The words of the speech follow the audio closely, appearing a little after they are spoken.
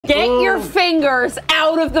Get your fingers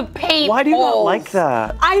out of the paint. Why do you not holes. like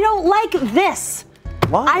that? I don't like this.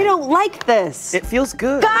 Why? I don't like this. It feels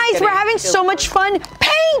good. Guys, we're having so much fun.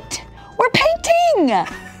 Paint! We're painting!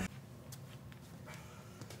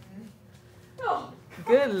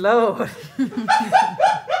 Good Lord.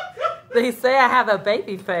 They say I have a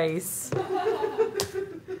baby face.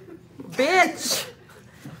 Bitch.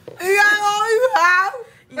 Is that all you have?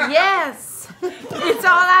 Yes. It's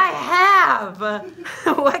all I have.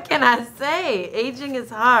 What can I say? Aging is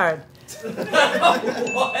hard.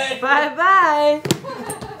 Bye-bye.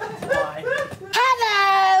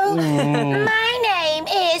 Hello! My name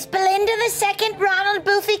is Belinda II Ronald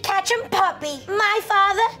Boofy Catchem Puppy. My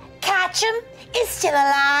father, Catchem, is still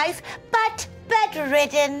alive, but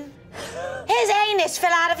bedridden. His anus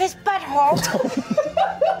fell out of his butthole.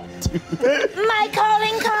 My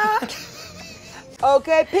calling card.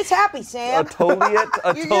 Okay, piss happy, Sam. A totally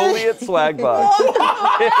at swag box. Is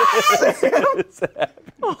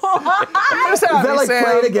that like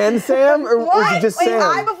play it again, Sam? Or was it just Wait, Sam?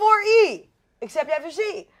 I before E, except after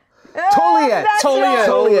C. Totally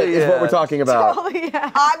Totally is what we're talking about.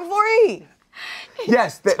 I before E.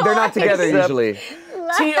 Yes, they're not together usually.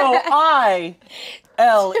 T-O-I-L-E-T.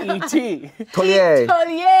 Totally.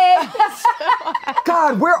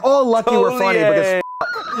 God, we're all lucky we're funny because.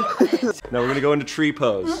 Now we're gonna go into tree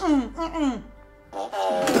pose.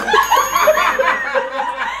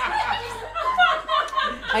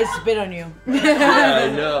 I spit on you. Yeah, I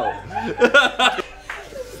know.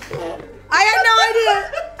 I had no idea.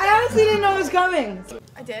 I honestly didn't know it was coming.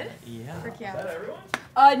 I did?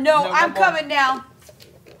 Yeah. No, I'm coming now.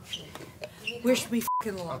 Wish me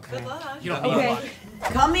f***ing luck. Good luck. You don't need luck.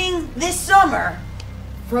 Coming this summer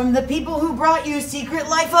from the people who brought you Secret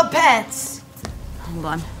Life of Pets. Hold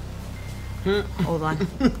on. Hold on.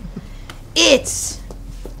 It's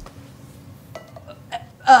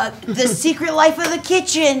the Secret Life of the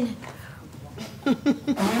Kitchen.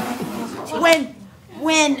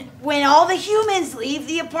 When all the humans leave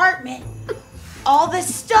the apartment, all the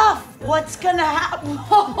stuff, what's gonna happen?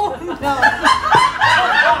 Oh no.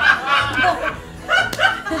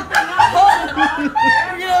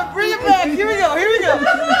 Bring it back. Here we go.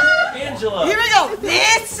 Angela. Here we go.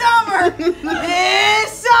 This summer, from the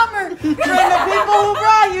people who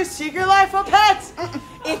brought you Secret Life of Pets,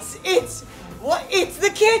 it's the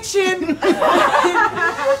kitchen.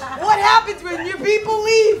 What happens when your people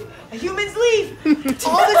leave? Humans leave.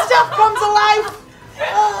 All the stuff comes alive.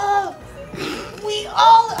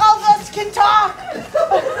 All of us can talk.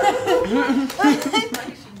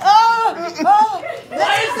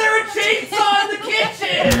 Why is there a chainsaw in the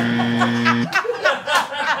kitchen?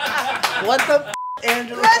 What the f,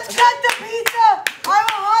 Angela? Let's cut the pizza. I'm a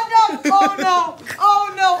hot dog. Oh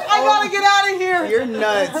no. I gotta get out of here. You're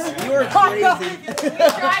nuts. You are crazy.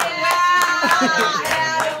 Yeah,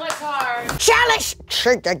 it was hard. Chalice,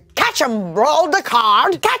 catch 'em, roll the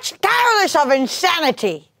card. Catch careless of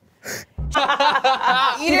insanity.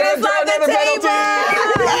 You didn't find the table.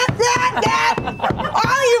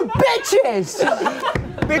 All you bitches.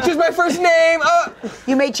 Bitch is my first name.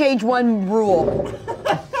 You may change one rule.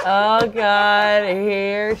 Oh God,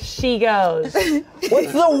 here she goes.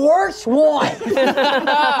 What's the worst one?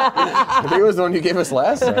 I think it was the one you gave us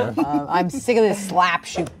last time. I'm sick of this slap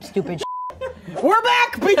stupid shit. We're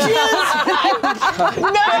back, bitches!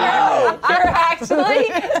 No! You're actually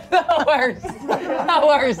the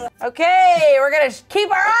worst. Okay, we're gonna keep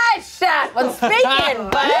our eyes shut when speaking,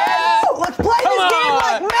 but Let's play this game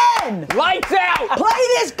like men! Lights out! Play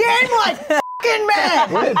this game like f***ing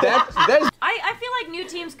men! I feel like new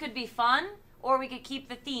teams could be fun, or we could keep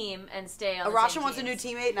the theme and stay on the Roshan same wants a new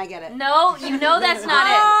teams. teammate, and I get it. No, you know that's not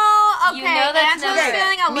it. Oh, okay. You know that's Angela's not it.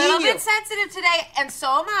 feeling a Me little and you. bit sensitive today, and so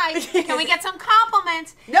am I. Can we get some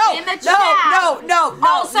compliments No, in the no, chat? no.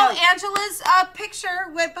 Also, no. Angela's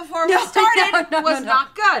picture before we No, started no, was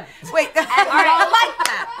not good. Wait, And we don't like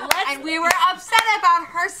that. And we were upset about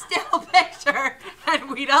her still picture, and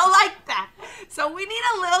we don't like that. So we need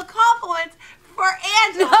a little compliment for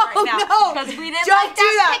Angela right now. Because we didn't Don't like do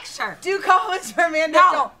that. picture. Do comments for Amanda.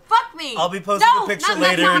 No, fuck me. I'll be posting No, the picture no,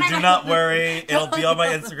 that's later. not what I Do meant. not worry. It'll be on my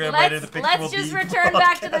Instagram later. The picture will Let's be just return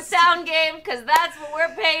back to the broadcast. sound game, because that's what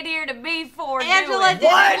we're paid here to be for. Angela doing.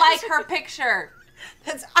 didn't like her picture. I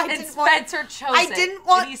And didn't want. Spencer chose I it. didn't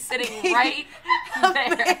want. And he's sitting right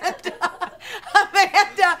there.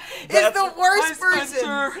 Amanda is the worst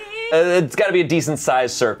person. It's got to be a decent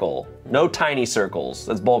sized circle. No tiny circles.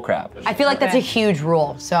 That's bullcrap. I feel like that's a huge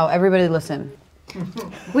rule, so everybody listen.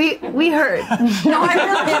 We heard. No, I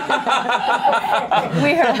really.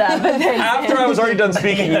 We heard that, but then. After I was already done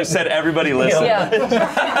speaking, you said everybody listen. Yeah.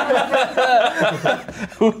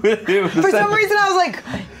 For some reason, I was like,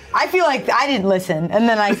 I feel like I didn't listen, and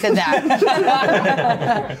then I said that.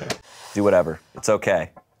 Do whatever. It's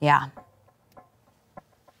okay. Yeah.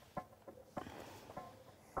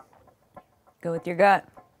 Go with your gut.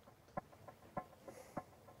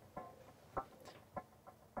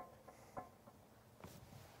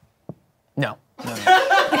 No.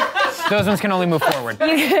 Those ones can only move forward.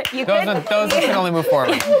 You Those ones can only move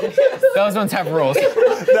forward. Those ones have rules.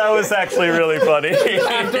 That was actually really funny.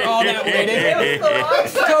 After all that waiting.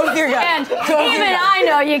 Go with your gut. And even I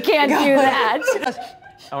know you can't do that.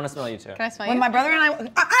 I want to smell you too. Can I smell When you? my brother and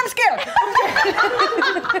I'm scared.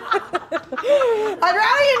 I'd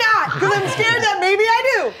rather you not, because I'm scared that maybe I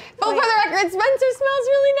do. But for the record, Spencer smells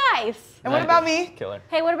really nice. And what about me? Killer.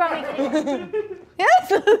 Hey, what about me? Yes.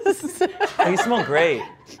 Oh, you smell great.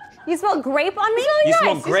 You smell grape on me? You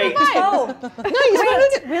smell great. Oh. No, you smell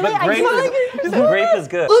good. Really? But grape is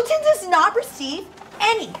good. Gluten does not receive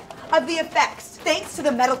any of the effects thanks to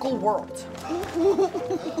the medical world.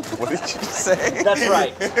 What did you say? That's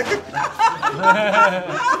right.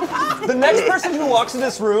 The next person who walks in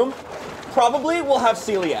this room probably will have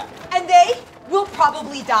celiac. And they will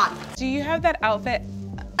probably die. Do you have that outfit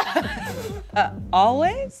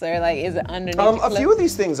always, or like is it underneath? A few of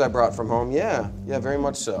these things I brought from home, yeah. Yeah, very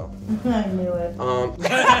much so. I knew it.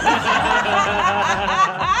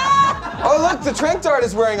 Oh, look, the trank dart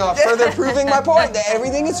is wearing off, further proving my point that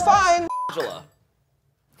everything is fine. Angela.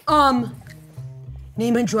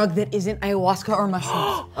 Name a drug that isn't ayahuasca or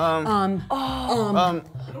mushrooms.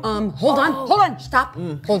 Hold on, stop.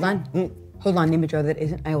 Hold on. Name a drug that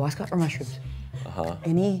isn't ayahuasca or mushrooms.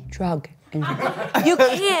 Any drug. You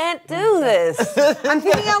can't do this. I'm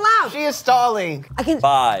thinking out loud. She is stalling. I can.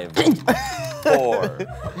 5, 4,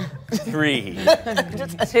 3,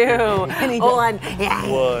 2. Hold on. 1.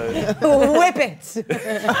 Whip it. Whip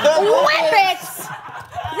it.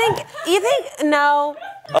 You think? No.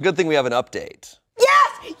 Good thing we have an update.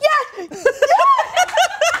 Yes.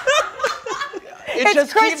 It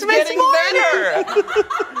just keeps getting better.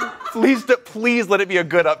 Please let it be a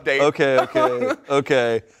good update.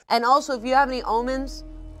 Okay. And also, if you have any omens,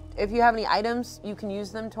 if you have any items, you can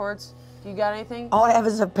use them towards. Do you got anything? All I have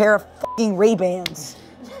is a pair of fucking Ray-Bans.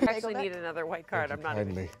 I actually need another white card. I'm not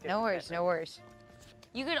even. No worries.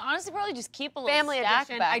 You could honestly probably just keep a little Family stack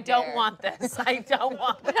edition. back I don't there. want this. I don't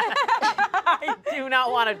want that. I do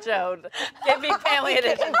not want a chode. Give me family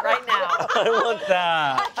edition right now. I want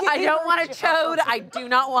that. I don't want a chode. I do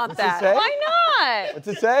not want that. say? Why not? What's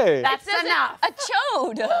it say? That's enough. A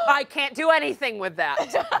chode. I can't do anything with that.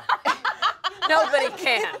 Nobody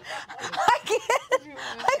can. I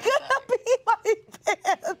gotta pee my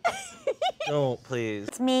pants. Don't, please.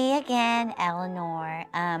 It's me again, Eleanor.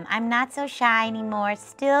 I'm not so shy anymore,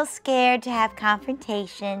 still scared to have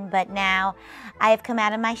confrontation, but now I have come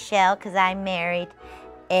out of my shell because I married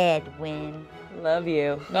Edwin. Love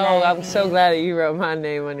you. Oh, I'm so glad that you wrote my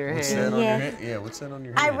name on your hand. Yeah, what's that on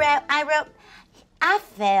your hand? I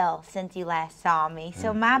fell since you last saw me,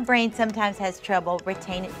 so my brain sometimes has trouble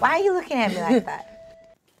retaining. Why are you looking at me like that?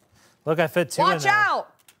 Look, I fit 2 in Watch there.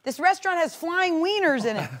 out! This restaurant has flying wieners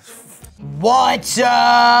in it. What's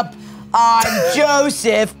up? I'm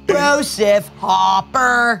Joseph Broseph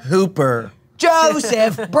Hopper. Hooper.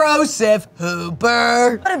 Joseph Broseph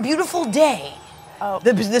Hooper. What a beautiful day.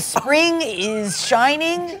 The spring is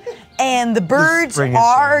shining and the birds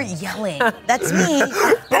are yelling. That's me.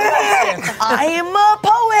 I am a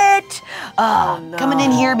poet. Coming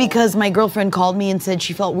in here because my girlfriend called me and said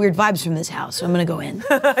she felt weird vibes from this house, so I'm gonna go in.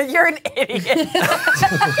 You're an idiot.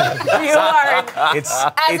 You are. It's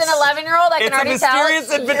As an 11-year-old, I can already tell. It's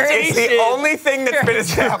the only thing that's been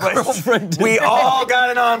established. We all got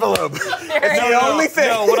an envelope. It's the only thing.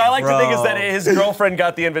 No, what I like to think is that his girlfriend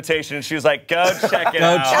got the invitation and she was like, go check it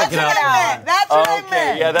out. That's what I meant. That's what I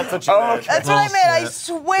meant. Yeah, that's what you meant. That's what I meant. I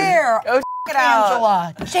swear. Oh, it out.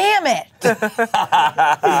 Angela. Damn it.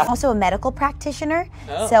 I'm also a medical practitioner,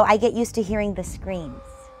 so I get used to hearing the screams.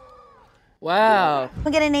 Wow.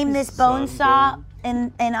 I'm gonna name this bone saw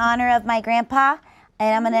in honor of my grandpa,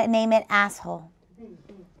 and I'm gonna name it Asshole.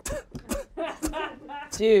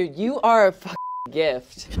 Dude, you are a fucking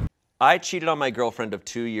gift. I cheated on my girlfriend of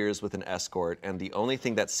 2 years with an escort, and the only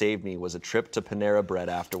thing that saved me was a trip to Panera Bread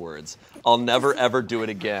afterwards. I'll never, ever do it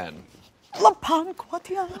again. La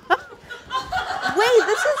Panquatia. Wait,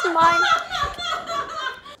 this is my.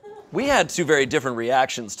 We had 2 very different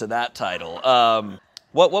reactions to that title.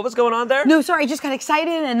 What was going on there? No, sorry, I just got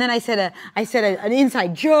excited, and then I said an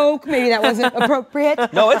inside joke. Maybe that wasn't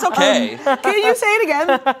appropriate. No, it's okay. Can you say it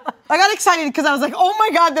again? I got excited because I was like, oh my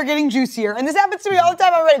God, they're getting juicier. And this happens to me all the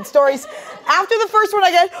time. I read stories. After the first one,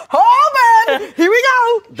 I get, oh man, here we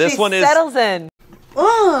go. This one is settles in.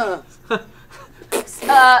 Bird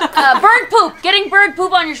poop. Getting bird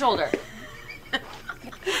poop on your shoulder.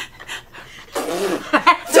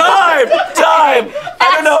 Time!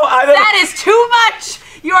 I don't know. That is too much.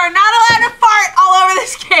 You are not allowed to fart all over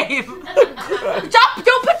this game. Stop!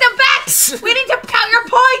 Don't put them back. We need to count your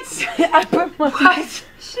points. What?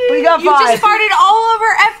 We got 5. You just farted all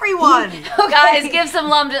over everyone. Guys, give some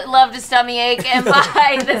love to Stummy Ache and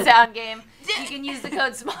buy the sound game. You can use the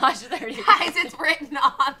code SMOSH30. Guys, it's written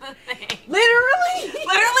on the thing. Literally?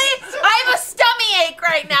 Literally, I have a stummy ache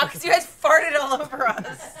right now because you guys farted all over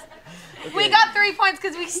us. Okay. We got 3 points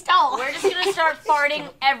because we stole. We're just gonna start farting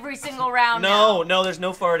every single round. No, there's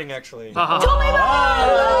no farting actually.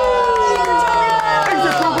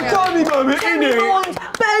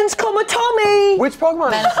 Ben's Tommy. Which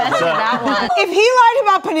Pokemon? If he lied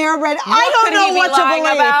about Panera Bread, I don't know what to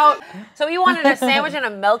believe. About? So he wanted a sandwich and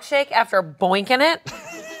a milkshake after boinking it?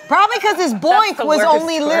 Probably because his boink was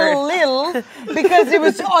only little, because it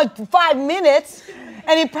was 5 minutes,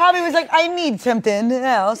 and he probably was like, I need something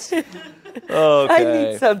else. Okay. I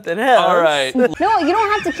need something else. All right. No, you don't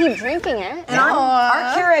have to keep drinking it. And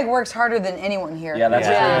our Keurig works harder than anyone here. Yeah,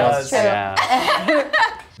 that's true. Yeah.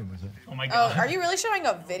 Oh my God. Oh, are you really showing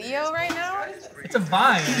a video right now? It's a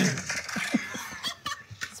Vine.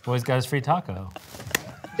 This boy's got his free taco.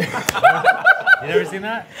 You never seen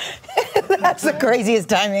that? That's the craziest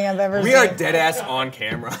timing I've ever seen. We are dead ass on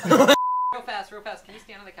camera. Real fast. Can you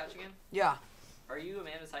stand on the couch again? Yeah. Are you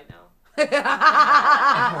Amanda's height now?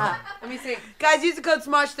 Let me see. Guys, use the code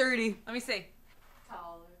SMOSH30. Let me see.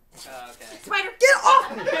 Okay. Spider, get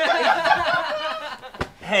off!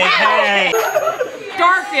 Hey.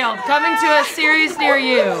 Garfield, coming to a series near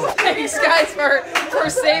you. Thanks, guys, for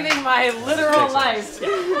saving my literal life.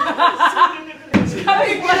 Coming,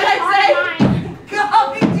 what did I say?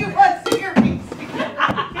 Coming to a series.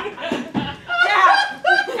 Yeah,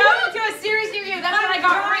 coming to a series near you.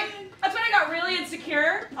 That's when I got really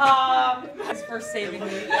insecure. Thanks for saving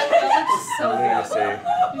me. That looks so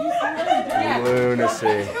good.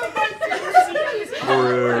 Lunacy.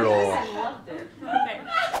 Brutal.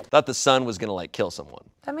 Thought the sun was gonna like kill someone.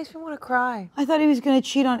 That makes me want to cry. I thought he was going to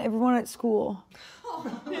cheat on everyone at school.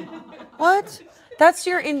 What? That's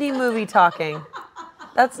your indie movie talking.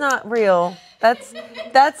 That's not real. That's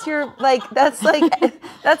your that's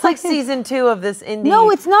like season 2 of this indie.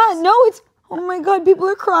 No, it's not. No, it's. Oh my God! People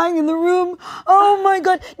are crying in the room. Oh my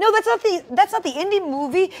God! No, that's not the indie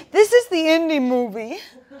movie. This is the indie movie.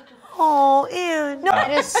 Oh, Anne. No,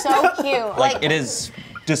 it is so cute. Like it is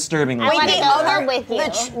disturbingly. I want to go there with you.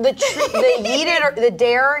 The yeet it or the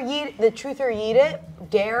dare yeet, the truth or yeet it,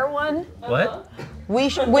 dare one. What? We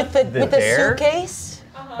should with the dare? suitcase.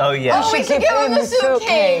 Oh yeah. We should give him the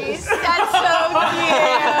suitcase. That's so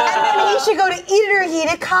cute. And then he should go to eat it or yeet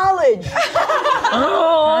at college.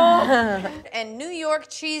 And New York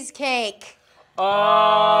cheesecake.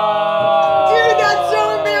 Oh. Dude, that's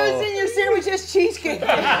so embarrassing. Your sandwich has cheesecake.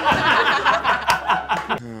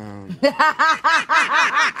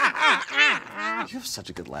 You have such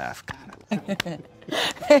a good laugh.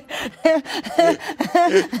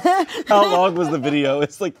 How long was the video?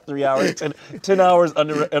 It's like 3 hours, 10 hours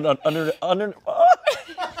under.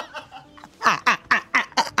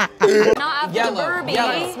 Not Yellow. Burby.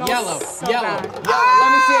 Let me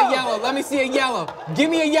see a yellow. Let me see a yellow. Give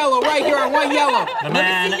me a yellow right here. I want yellow. The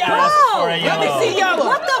man asked for a Let me yellow. see yellow.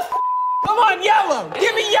 What the f? Come on, yellow.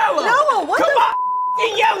 Give me yellow. Noah, what Come the on,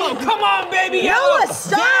 yellow. Come on, baby, yellow. Noah,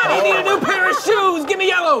 stop. Daddy need a new pair of shoes. Give me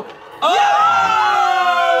yellow.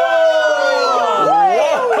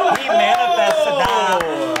 He manifested that.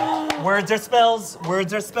 Words are spells.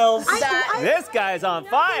 Words are spells. This guy's on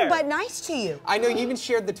fire. But nice to you. I know you even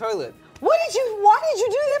shared the toilet. Why did you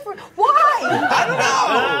do that for? Why? I don't know.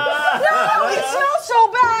 No, it smells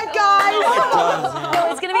so bad, guys.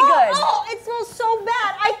 No, it's gonna be good. Oh, it smells so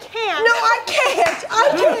bad. I can't. No, I can't.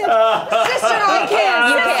 Sister, I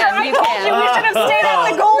can't. You can. We should have stayed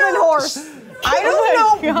on the golden horse. I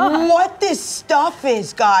don't know what this stuff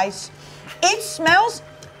is, guys. It smells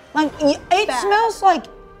like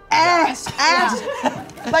ass.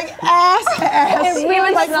 Like ass. It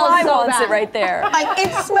really like smells so bad. Right there. Like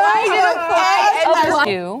it smells like ass.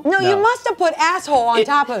 You. No, you must have put asshole on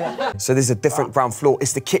top of it. So there's a different ground floor.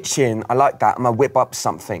 It's the kitchen. I like that. I'm gonna whip up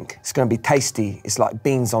something. It's gonna be tasty. It's like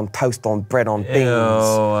beans on toast on bread on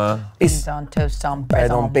beans. Beans on toast on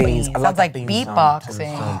bread on beans. I Sounds like beans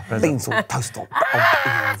beatboxing. Beans on toast on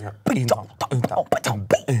beans on toast on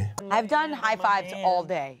beans. I've done high fives all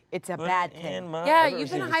day. It's a bad thing. Yeah, you've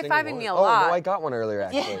been high-fiving me a lot. Oh, no, I got one earlier,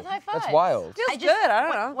 actually. Yeah, high fives. That's wild. Feels good, I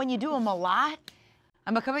don't know. When you do them a lot,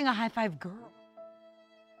 I'm becoming a high five girl.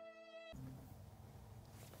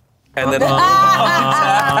 And then I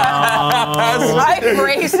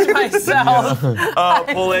braced myself.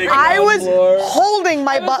 I was holding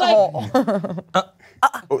my butthole.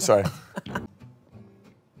 Oh, sorry.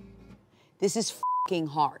 This is f***ing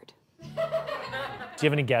hard. Do you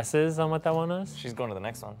have any guesses on what that one is? She's going to the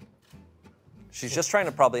next one. she's just trying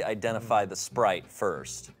to probably identify the Sprite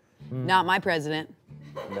first. Not my president.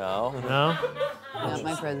 No. No? Not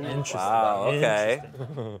my president. Wow, okay.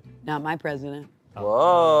 Not my president.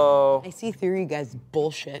 Whoa. I see through you guys'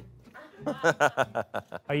 bullshit.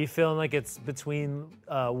 Are you feeling like it's between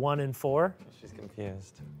 1 and 4? She's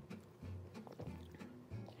confused.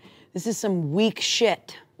 This is some weak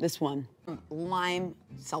shit, this one. Lime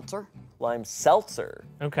seltzer. Lime seltzer.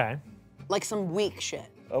 Okay. Like some weak shit.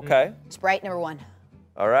 Okay. Sprite number 1.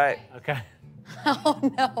 All right. Okay. Oh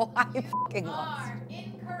no, I fucking lost.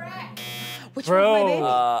 Incorrect. Which Bro. one's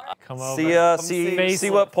my baby? Come over. See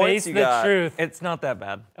what points you got. Face the truth. It's not that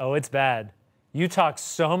bad. Oh, it's bad. You talk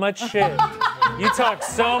so much shit. You talk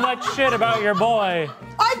so much shit about your boy.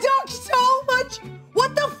 I talk so much.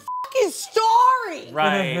 What the f is Starry?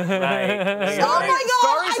 Right, right. Oh my God!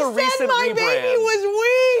 Starry's a I said recent my rebrand. baby was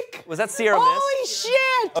weak. Was that Sierra Mist? Holy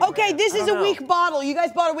shit! Okay, this is a weak bottle. You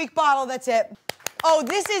guys bought a weak bottle. That's it. Oh,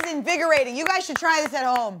 this is invigorating. You guys should try this at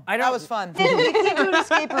home. That was fun. You can't do an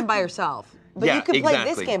escape room by yourself. But Yeah, you could play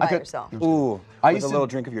this exactly. game by yourself. Ooh, with a little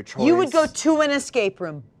drink of your choice. You would go to an escape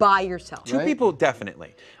room by yourself. Two people,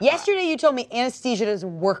 definitely. Yesterday you told me anesthesia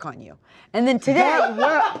doesn't work on you. And then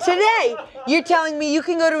today you're telling me you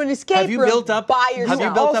can go to an escape room by yourself. Have you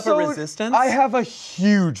built up a resistance? I have a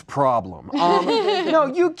huge problem. No,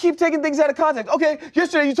 you keep taking things out of context. Okay,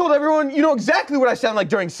 yesterday you told everyone you know exactly what I sound like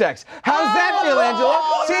during sex. How's that feel, Angela?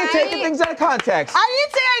 See, you're taking things out of context. I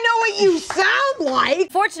didn't say I know what you sound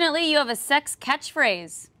like. Fortunately, you have a sex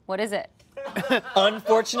catchphrase. What is it?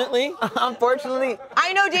 Unfortunately? Unfortunately.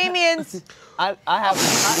 I know Damien's. I have.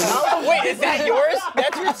 Wait, is that yours?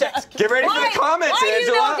 That's your sex. Get ready for the comments, why Angela.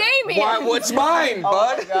 do you know Damien? Why, what's mine,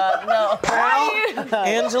 bud? Oh God, no.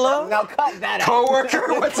 Angela? Now cut that out.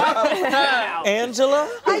 Coworker, what's up? Angela?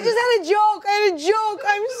 I just had a joke. I had a joke.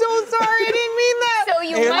 I'm so sorry. I didn't mean that. So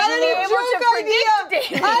you might be able to predict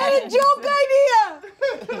Damien. I had a joke idea.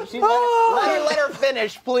 Let her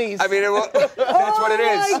finish, please. I mean, that's what it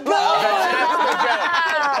is. Oh my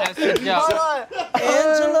God. That's the joke.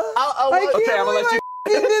 Angela? Okay, I'm gonna let you.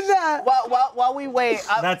 You did that. While we wait,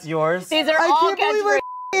 That's yours? These are I all can't believe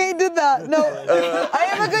I did that. No, I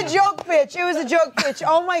have a good joke pitch. It was a joke pitch.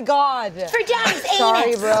 Oh my God. For Daddy's anus.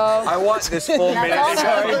 Sorry, bro. I want this full minute.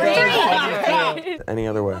 Any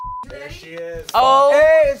other way? Oh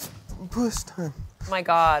Hey, it's push time. my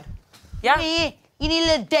God. Yeah. You need a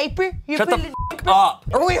little diaper? Shut the f up.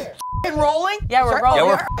 Are we f***ing rolling? Yeah, we're rolling. Yeah,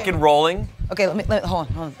 we're f***ing rolling. Okay, hold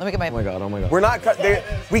on. Let me get my. Oh my God, oh my God. We're not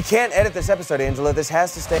we can't edit this episode, Angela. This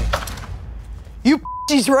has to stay.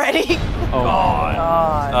 She's ready. Oh,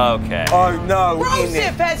 God. Okay. Oh no.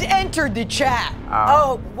 Rosif has entered the chat.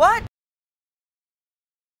 Oh, what?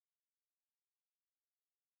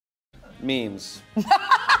 Memes. Oh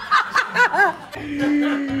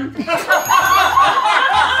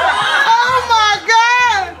my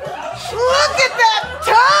God! Look at that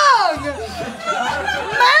tongue!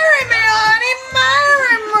 Marry me, honey,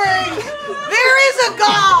 marry me! There is a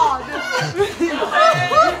God!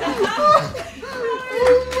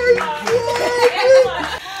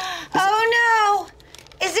 Oh no!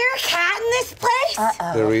 Is there a cat in this place?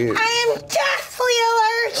 There he is. I am deathly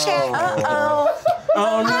allergic. Oh no. I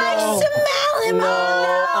smell him.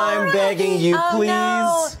 No, I'm begging you,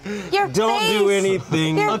 please. Your Don't face. do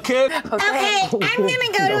anything. Okay. Okay, I'm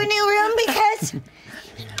gonna go to a new room because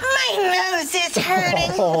my nose is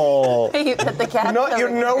hurting. You put the cat. You're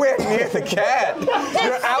nowhere near the cat.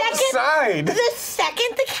 You're outside. The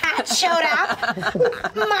second the cat showed up,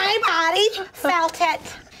 my body felt it.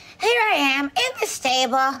 Here I am in the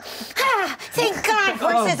stable. Ah, thank God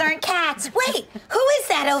horses aren't cats. Wait, who is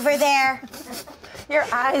that over there? Your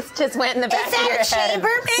eyes just went in the back of your head. Is that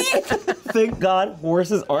a chambermaid? Thank God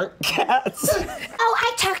horses aren't cats. Oh,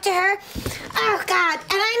 I talked to her. Oh, God. And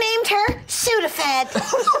I named her Sudafed.